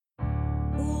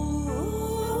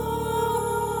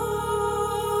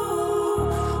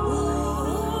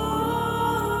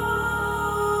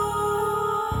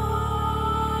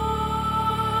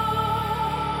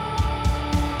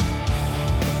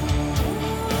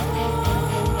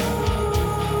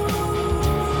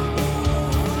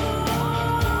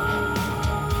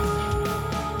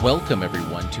Welcome,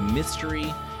 everyone, to Mystery,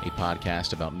 a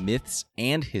podcast about myths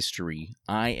and history.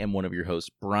 I am one of your hosts,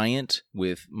 Bryant,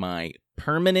 with my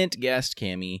permanent guest,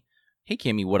 Cammie. Hey,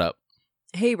 Cammie, what up?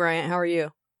 Hey, Bryant, how are you?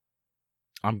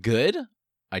 I'm good.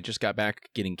 I just got back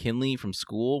getting Kinley from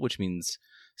school, which means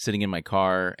sitting in my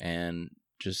car and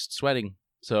just sweating.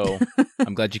 So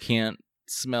I'm glad you can't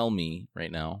smell me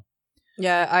right now.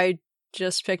 Yeah, I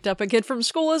just picked up a kid from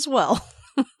school as well.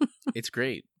 It's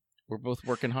great. We're both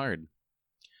working hard.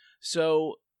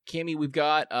 So, Cammie, we've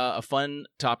got a fun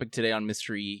topic today on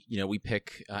mystery. You know, we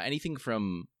pick anything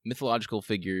from mythological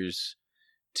figures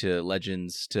to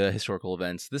legends to historical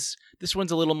events. This one's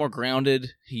a little more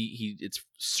grounded. It's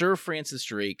Sir Francis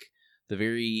Drake, the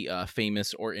very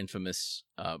famous or infamous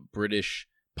British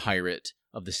pirate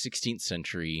of the 16th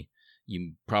century.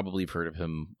 You probably have heard of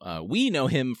him. We know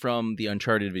him from the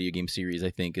Uncharted video game series, I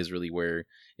think, is really where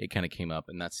it kind of came up,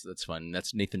 and that's fun.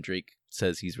 That's Nathan Drake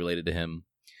says he's related to him.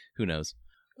 Who knows?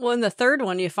 Well, in the third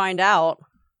one, you find out.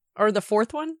 Or the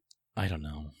fourth one? I don't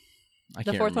know. I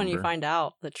the can't fourth remember. one, you find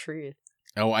out the truth.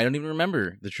 Oh, I don't even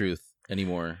remember the truth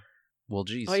anymore. Well,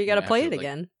 geez. Oh, you got to play it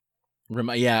again.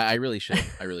 Yeah, I really should.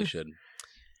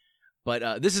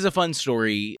 But this is a fun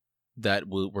story that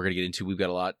we're going to get into. We've got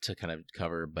a lot to kind of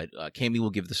cover, but Cammie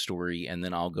will give the story, and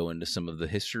then I'll go into some of the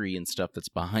history and stuff that's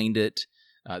behind it.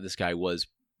 This guy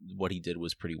what he did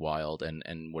was pretty wild,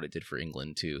 and what it did for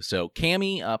England, too. So,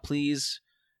 Cammie, please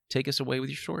take us away with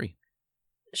your story.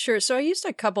 Sure. So I used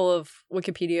a couple of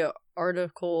Wikipedia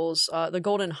articles, the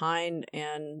Golden Hind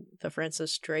and the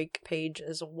Francis Drake page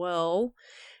as well.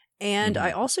 And I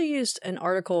also used an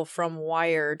article from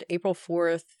Wired, April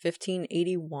 4th,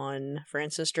 1581,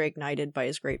 Francis Drake knighted by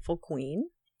his grateful queen.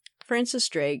 Francis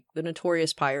Drake, the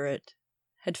notorious pirate,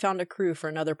 had found a crew for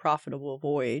another profitable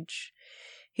voyage.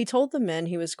 He told the men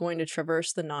he was going to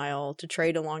traverse the Nile to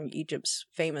trade along Egypt's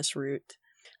famous route.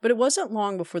 But it wasn't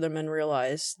long before the men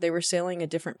realized they were sailing a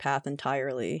different path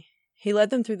entirely. He led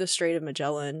them through the Strait of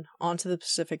Magellan, onto the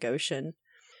Pacific Ocean.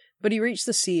 But he reached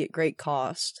the sea at great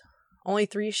cost. Only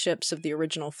 3 ships of the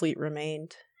original fleet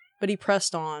remained. But he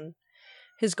pressed on.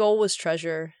 His goal was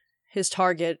treasure. His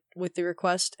target, with the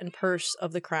request and purse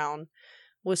of the crown,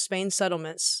 was Spain's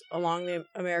settlements along the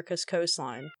America's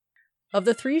coastline. Of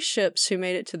the 3 ships who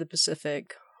made it to the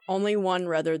Pacific, only one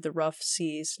weathered the rough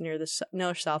seas near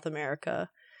South America.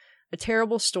 A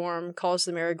terrible storm caused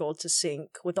the Marigold to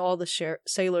sink, with all the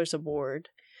sailors aboard.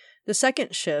 The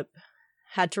second ship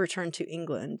had to return to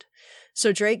England,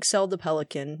 so Drake sailed the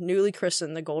Pelican, newly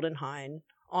christened the Golden Hind,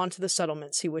 onto the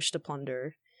settlements he wished to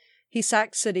plunder. He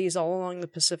sacked cities all along the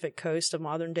Pacific coast of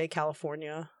modern-day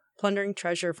California, plundering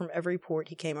treasure from every port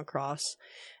he came across,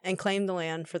 and claimed the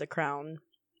land for the crown.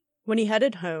 When he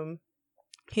headed home,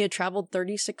 he had traveled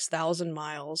 36,000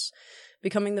 miles,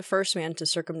 becoming the first man to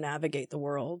circumnavigate the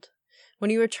world.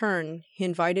 When he returned, he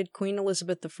invited Queen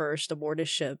Elizabeth I aboard his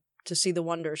ship to see the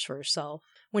wonders for herself.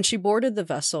 When she boarded the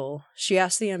vessel, she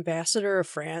asked the ambassador of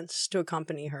France to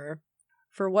accompany her,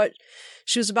 for what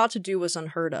she was about to do was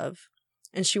unheard of,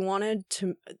 and she wanted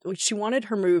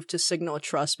her move to signal a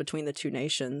truce between the two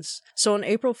nations. So on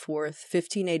April 4th,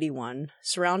 1581,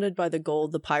 surrounded by the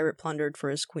gold the pirate plundered for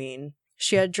his queen,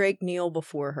 she had Drake kneel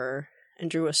before her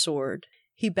and drew a sword.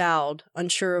 He bowed,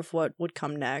 unsure of what would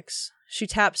come next. She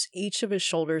taps each of his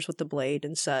shoulders with the blade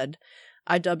and said,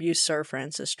 "I dub you Sir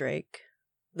Francis Drake."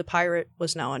 The pirate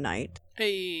was now a knight.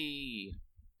 Hey!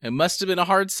 It must have been a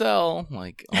hard sell.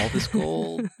 Like, all this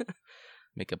gold,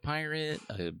 make a pirate,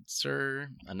 a sir,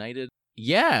 a knighted.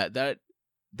 Yeah,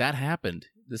 that happened.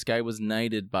 This guy was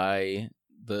knighted by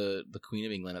the Queen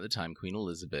of England at the time, Queen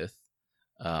Elizabeth.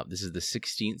 This is the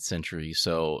 16th century,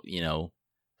 so, you know,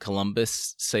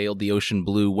 Columbus sailed the ocean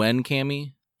blue when,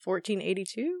 Cammie?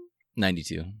 1482?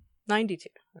 92. 92.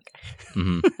 Okay.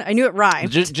 Mm-hmm. I knew it rhymed.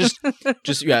 just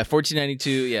yeah, 1492.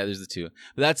 Yeah, there's the 2.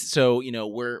 But that's so, you know,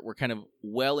 we're kind of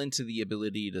well into the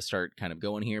ability to start kind of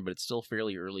going here, but it's still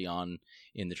fairly early on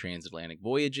in the transatlantic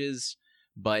voyages.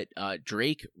 But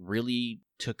Drake really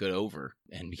took it over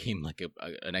and became like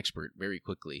an expert very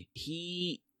quickly.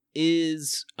 He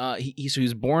is so he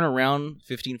was born around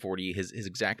 1540. His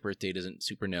exact birth date isn't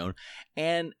super known,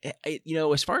 and you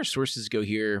know, as far as sources go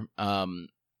here,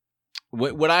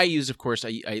 what I use, of course,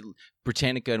 I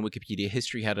Britannica and Wikipedia.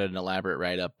 History had an elaborate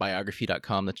write-up.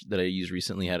 Biography.com that I used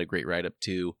recently had a great write-up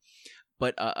too.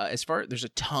 But there's a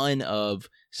ton of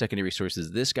secondary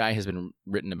sources. This guy has been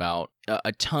written about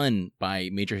a ton by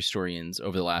major historians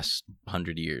over the last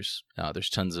 100 years. There's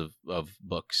tons of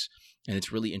books. And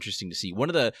it's really interesting to see.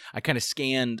 I kind of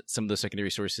scanned some of the secondary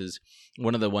sources.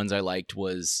 One of the ones I liked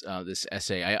was this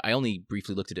essay. I only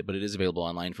briefly looked at it, but it is available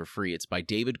online for free. It's by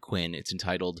David Quinn. It's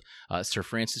entitled Sir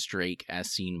Francis Drake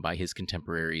as Seen by His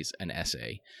Contemporaries, an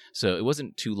Essay. So it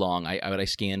wasn't too long. I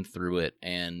scanned through it,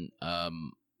 and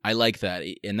I like that.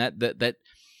 And that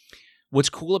what's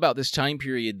cool about this time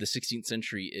period, the 16th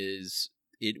century, is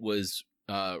it was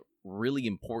really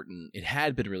important. It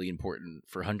had been really important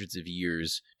for hundreds of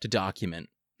years to document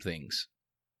things,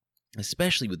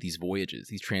 especially with these voyages,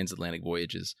 these transatlantic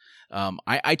voyages.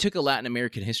 I took a Latin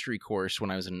American history course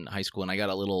when I was in high school, and I got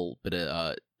a little bit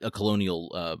of a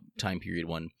colonial time period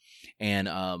one, and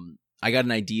I got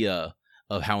an idea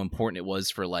of how important it was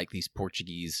for like these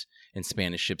Portuguese and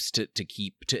Spanish ships to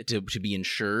be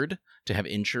insured, to have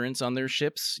insurance on their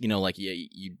ships. You know, like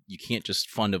you can't just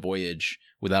fund a voyage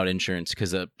without insurance,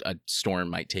 because a storm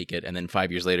might take it, and then 5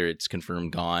 years later it's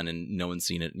confirmed gone and no one's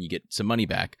seen it, and you get some money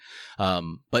back.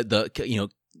 But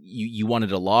you wanted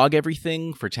to log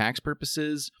everything for tax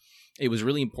purposes. It was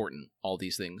really important, all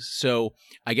these things. So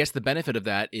I guess the benefit of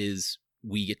that is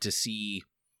we get to see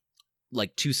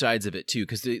like two sides of it too,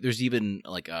 because there's even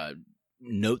like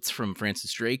notes from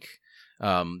Francis Drake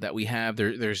that we have.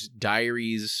 There's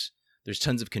diaries. There's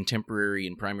tons of contemporary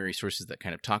and primary sources that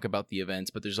kind of talk about the events,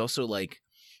 but there's also like,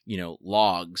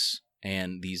 logs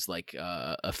and these like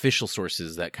official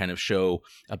sources that kind of show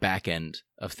a back end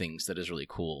of things that is really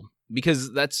cool.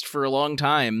 Because that's, for a long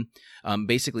time,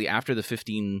 basically after the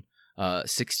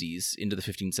 1560s into the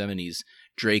 1570s,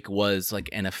 Drake was like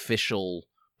an official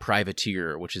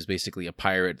privateer, which is basically a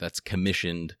pirate that's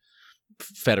commissioned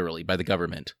federally by the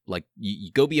government. Like,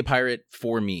 you go be a pirate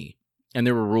for me. And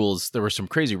there were rules. There were some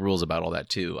crazy rules about all that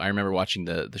too. I remember watching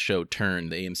the show Turn,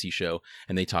 the AMC show,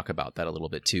 and they talk about that a little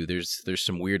bit too. There's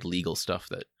some weird legal stuff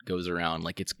that goes around.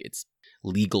 Like, it's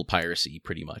legal piracy,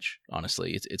 pretty much.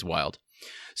 Honestly, it's wild.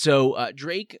 So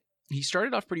Drake, he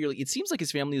started off pretty early. It seems like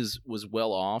his family was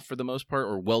well off for the most part,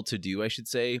 or well to do, I should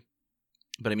say.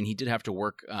 But I mean, he did have to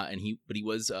work, but he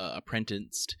was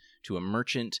apprenticed to a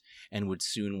merchant and would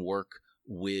soon work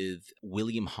with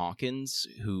William Hawkins,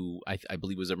 who I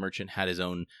believe was a merchant, had his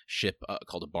own ship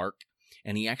called a bark.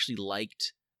 And he actually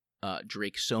liked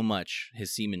Drake so much,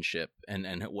 his seamanship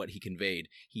and what he conveyed,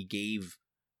 he gave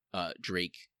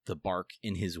Drake the bark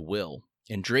in his will.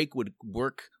 And Drake would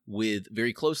work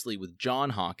very closely with John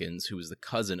Hawkins, who was the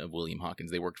cousin of William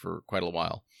Hawkins. They worked for quite a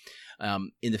while.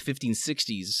 In the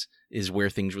 1560s is where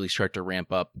things really start to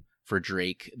ramp up for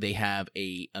Drake. They have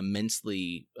a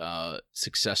immensely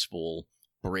successful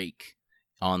break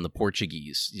on the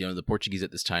Portuguese. The Portuguese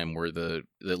at this time were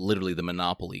literally the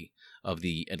monopoly of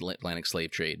the Atlantic slave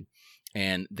trade.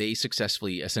 And they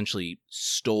successfully essentially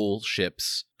stole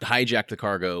ships, hijacked the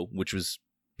cargo, which was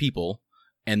people,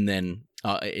 and then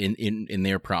in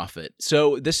their profit.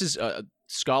 So this is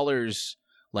scholars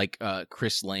like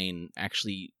Chris Lane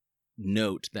actually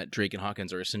note that Drake and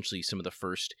Hawkins are essentially some of the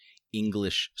first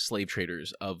English slave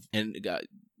traders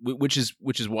which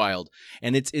is wild.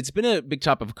 And it's been a big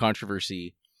topic of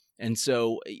controversy. And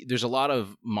so there's a lot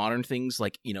of modern things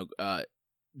like,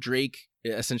 Drake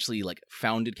essentially like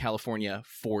founded California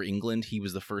for England. He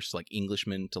was the first like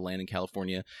Englishman to land in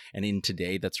California. And in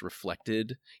today that's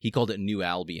reflected. He called it New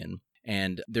Albion.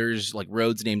 And there's like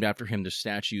roads named after him, there's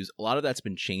statues. A lot of that's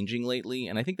been changing lately.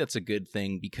 And I think that's a good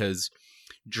thing, because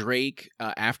Drake,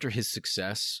 after his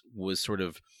success, was sort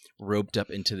of roped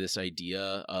up into this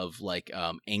idea of like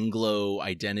Anglo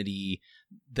identity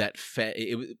that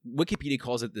Wikipedia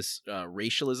calls it this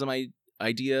racialism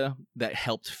idea that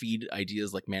helped feed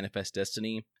ideas like Manifest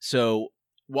Destiny. So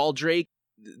while Drake,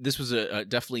 this was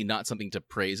definitely not something to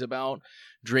praise about,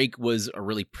 Drake was a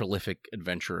really prolific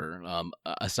adventurer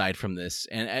aside from this.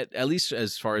 And at least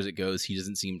as far as it goes, he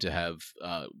doesn't seem to have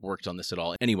worked on this at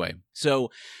all. Anyway,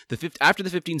 so after the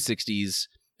 1560s,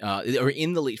 or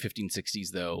in the late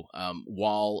 1560s, though,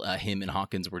 while him and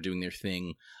Hawkins were doing their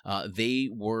thing, they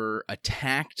were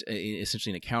attacked,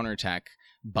 essentially in a counterattack,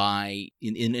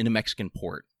 in a Mexican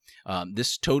port.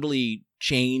 This totally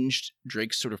changed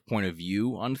Drake's sort of point of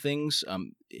view on things.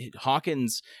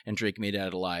 Hawkins and Drake made it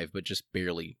out alive, but just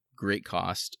barely. Great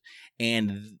cost.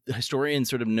 And historians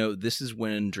sort of note this is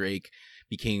when Drake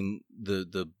became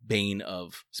the bane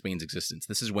of Spain's existence.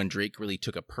 This is when Drake really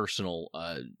took a personal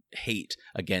hate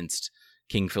against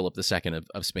King Philip II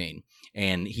of Spain.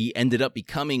 And he ended up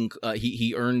becoming,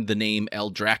 he earned the name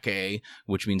El Drake,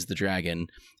 which means the dragon,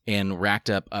 and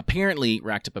apparently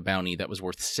racked up a bounty that was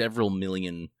worth several $1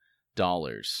 million.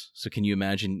 So can you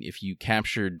imagine if you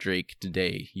captured Drake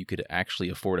today, you could actually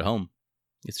afford a home?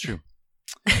 It's true.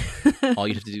 All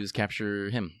you have to do is capture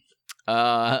him.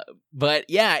 But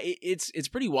yeah, it's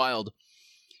pretty wild.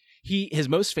 His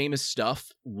most famous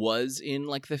stuff was in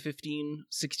like the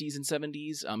 1560s and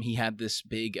 70s. He had this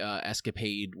big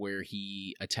escapade where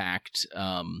he attacked.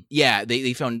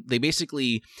 They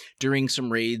basically, during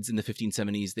some raids in the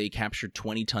 1570s, they captured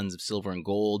 20 tons of silver and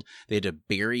gold. They had to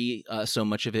bury so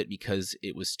much of it because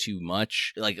it was too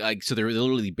much. So they were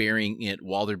literally burying it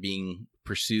while they're being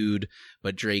pursued,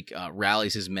 but Drake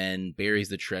rallies his men, buries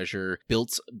the treasure.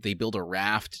 They build a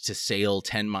raft to sail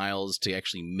 10 miles to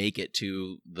actually make it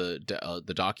to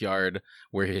the dockyard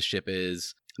where his ship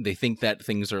is. They think that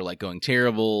things are like going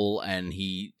terrible, and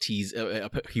he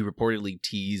reportedly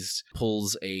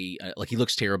pulls he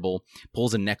looks terrible,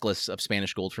 pulls a necklace of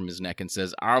Spanish gold from his neck and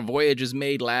says, "Our voyage is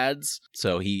made, lads."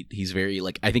 So he's very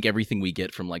like, I think everything we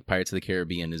get from like Pirates of the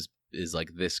Caribbean is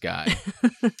like this guy.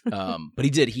 But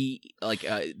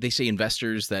they say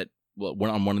investors that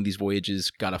went on one of these voyages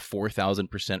got a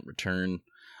 4,000% return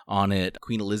on it.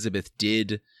 Queen Elizabeth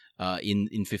did in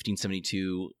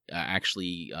 1572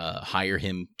 actually hire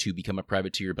him to become a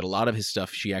privateer, but a lot of his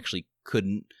stuff she actually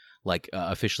couldn't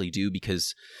officially do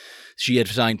because she had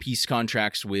signed peace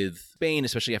contracts with Spain,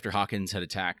 especially after Hawkins had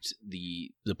attacked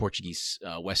the Portuguese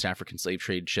West African slave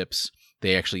trade ships.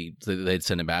 They'd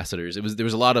send ambassadors. There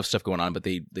was a lot of stuff going on, but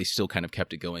they still kind of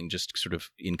kept it going, just sort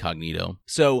of incognito.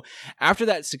 So after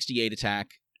that 68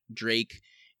 attack, Drake,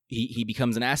 he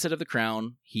becomes an asset of the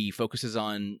crown. He focuses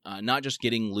on not just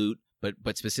getting loot,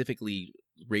 but specifically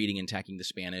raiding and attacking the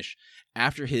Spanish.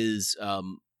 After his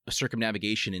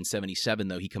circumnavigation in 77,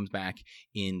 though, he comes back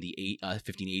in the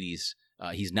 1580s.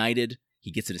 He's knighted. He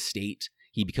gets an estate.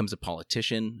 He becomes a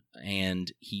politician,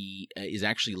 and he is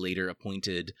actually later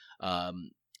appointed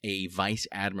a vice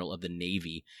admiral of the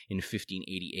Navy in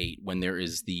 1588 when there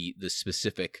is the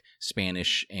specific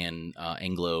Spanish and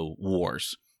Anglo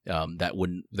wars that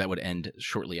would end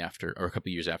shortly after, or a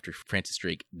couple years after Francis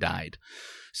Drake died.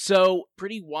 So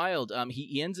pretty wild.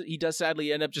 He does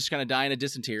sadly end up just kind of dying of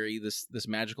dysentery. This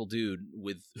magical dude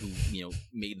who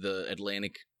made the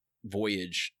Atlantic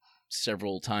voyage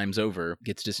several times over,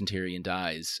 gets dysentery and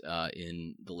dies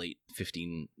in the late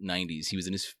 1590s. He was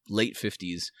in his late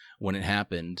 50s when it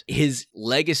happened. His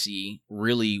legacy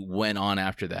really went on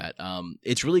after that.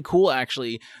 It's really cool,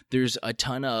 actually. There's a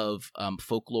ton of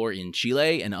folklore in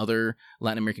Chile and other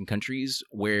Latin American countries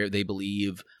where they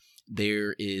believe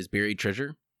there is buried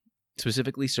treasure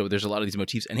specifically. So there's a lot of these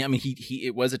motifs, and I mean,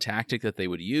 it was a tactic that they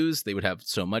would use. They would have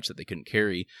so much that they couldn't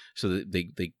carry, so that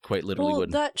they quite literally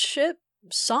wouldn't. That ship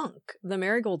sunk. The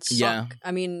Marigold sunk. Yeah.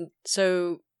 I mean,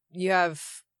 so you have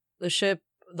the ship,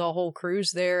 the whole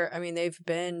cruise there. I mean, they've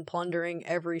been plundering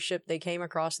every ship they came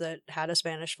across that had a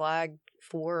Spanish flag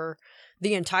for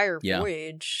the entire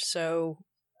voyage. So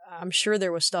I'm sure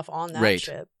there was stuff on that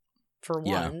ship. For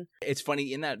one, it's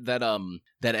funny in that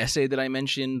essay that I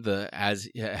mentioned, as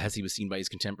he was seen by his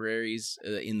contemporaries,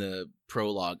 in the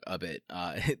prologue of it,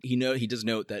 he does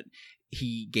note that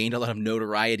he gained a lot of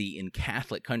notoriety in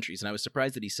Catholic countries, and I was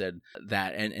surprised that he said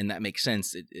that, and that makes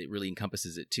sense. It really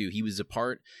encompasses it too.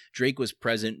 Drake was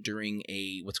present during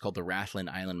what's called the Rathlin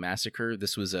Island Massacre.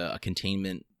 This was a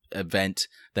containment event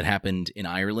that happened in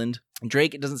Ireland.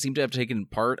 Drake doesn't seem to have taken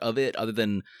part of it, other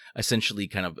than essentially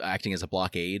kind of acting as a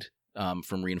blockade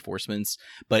from reinforcements.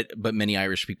 But many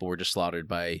Irish people were just slaughtered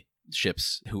by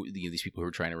ships these people who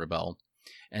were trying to rebel.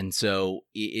 And so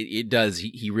it does.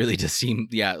 He really does seem,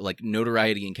 like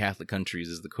notoriety in Catholic countries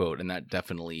is the quote, and that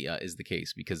definitely is the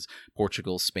case, because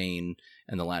Portugal, Spain,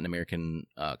 and the Latin American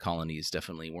colonies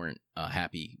definitely weren't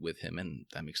happy with him, and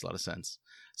that makes a lot of sense.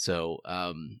 So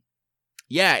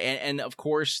and of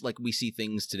course, like, we see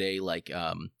things today like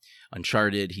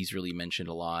Uncharted. He's really mentioned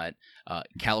a lot.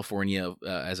 California,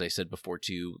 as I said before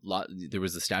too, there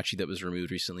was a statue that was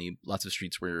removed recently. Lots of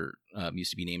streets were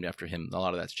used to be named after him. A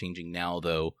lot of that's changing now,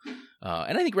 though,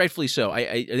 and I think rightfully so.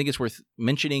 I think it's worth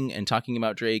mentioning and talking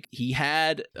about Drake. He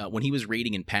had when he was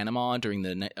raiding in Panama during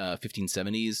the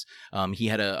 1570s, he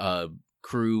had a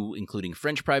crew including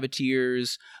French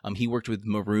privateers. He worked with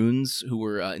Maroons, who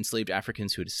were enslaved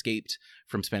Africans who had escaped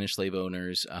from Spanish slave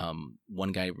owners.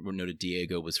 One guy noted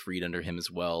Diego was freed under him as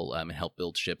well, and helped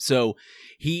build ships. So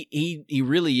he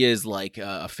really is like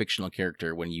a fictional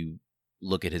character when you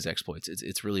look at his exploits.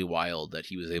 It's really wild that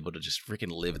he was able to just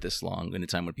freaking live this long in a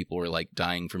time when people were like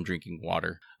dying from drinking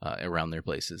water around their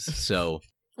places. So.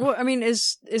 Well, I mean,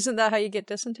 isn't that how you get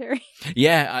dysentery?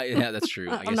 Yeah, that's true.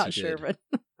 I guess I'm not sure, but.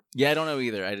 Yeah, I don't know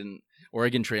either.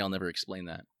 Oregon Trail never explained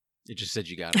that. It just said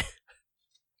you got it.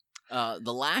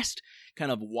 The last kind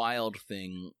of wild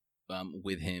thing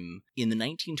with him in the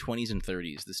 1920s and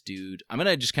 30s. This dude, I'm going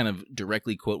to just kind of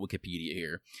directly quote Wikipedia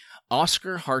here.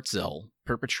 Oscar Hartzell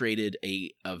perpetrated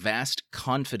a vast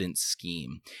confidence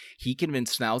scheme. He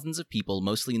convinced thousands of people,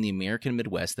 mostly in the American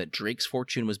Midwest, that Drake's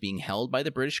fortune was being held by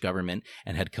the British government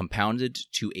and had compounded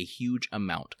to a huge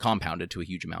amount.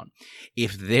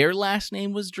 If their last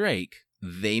name was Drake,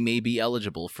 they may be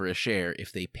eligible for a share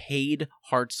if they paid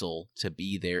Hartzell to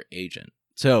be their agent.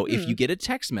 So if you get a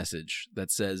text message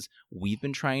that says, "We've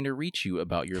been trying to reach you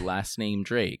about your last name,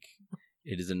 Drake,"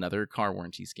 it is another car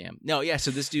warranty scam. No, yeah,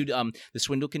 so this dude, the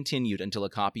swindle continued until a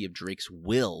copy of Drake's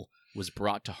will was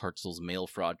brought to Hartzell's mail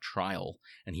fraud trial,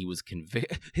 and he was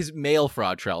his mail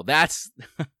fraud trial. That's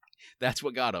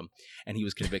what got him, and he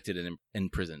was convicted and in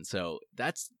prison. So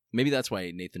maybe that's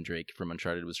why Nathan Drake from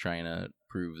Uncharted was trying to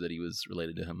prove that he was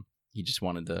related to him. He just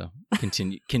wanted to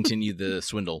continue the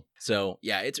swindle. So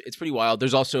yeah, it's pretty wild.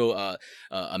 There's also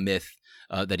a myth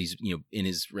that he's in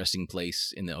his resting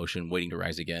place in the ocean, waiting to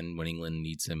rise again when England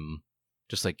needs him,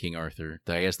 just like King Arthur.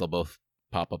 I guess they'll both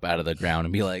pop up out of the ground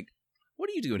and be like, "What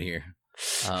are you doing here?"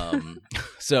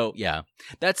 So yeah,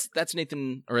 that's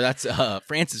Nathan, or that's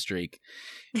Francis Drake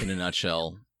in a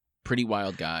nutshell. Pretty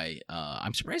wild guy.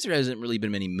 I'm surprised there hasn't really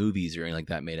been many movies or anything like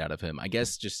that made out of him. I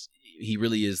guess just he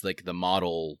really is like the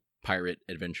model pirate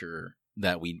adventurer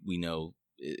that we know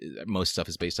most stuff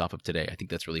is based off of today. I think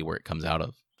that's really where it comes out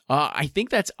of. I think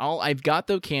that's all I've got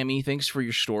though, Cammie. Thanks for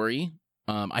your story.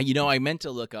 I meant to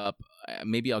look up,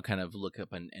 maybe I'll kind of look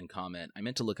up and comment. I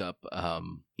meant to look up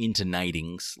into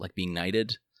knightings, like being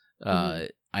knighted. I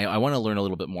want to learn a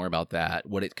little bit more about that,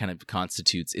 what it kind of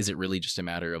constitutes. Is it really just a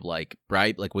matter of like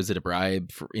bribe? Like, was it a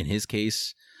bribe in his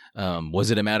case?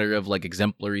 Was it a matter of like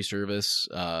exemplary service?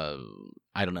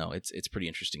 I don't know. It's pretty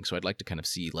interesting. So I'd like to kind of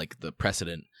see like the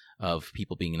precedent of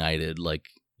people being knighted, like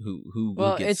who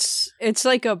gets... it's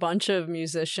like a bunch of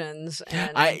musicians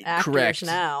and actors correct.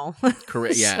 now.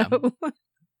 Correct. Yeah.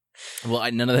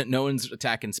 Well, no one's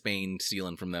attacking Spain,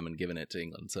 stealing from them and giving it to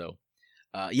England. So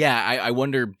I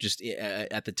wonder just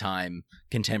at the time,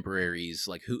 contemporaries,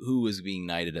 like who was being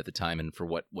knighted at the time and for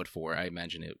what for. I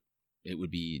imagine it would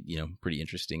be, pretty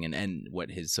interesting and what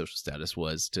his social status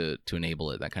was to enable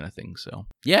it, that kind of thing. So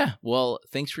yeah, well,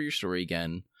 thanks for your story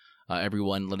again.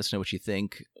 Everyone, let us know what you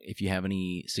think. If you have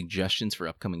any suggestions for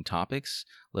upcoming topics,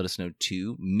 let us know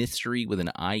too. Mystery with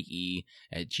an IE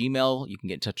at Gmail. You can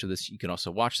get in touch with us. You can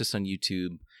also watch this on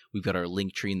YouTube. We've got our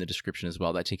link tree in the description as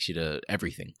well. That takes you to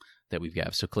everything that we've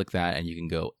got. So click that and you can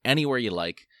go anywhere you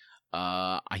like.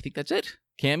 I think that's it.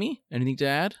 Cammie, anything to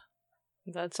add?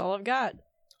 That's all I've got.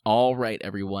 All right,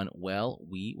 everyone. Well,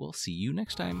 we will see you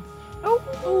next time.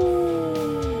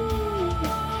 Oh.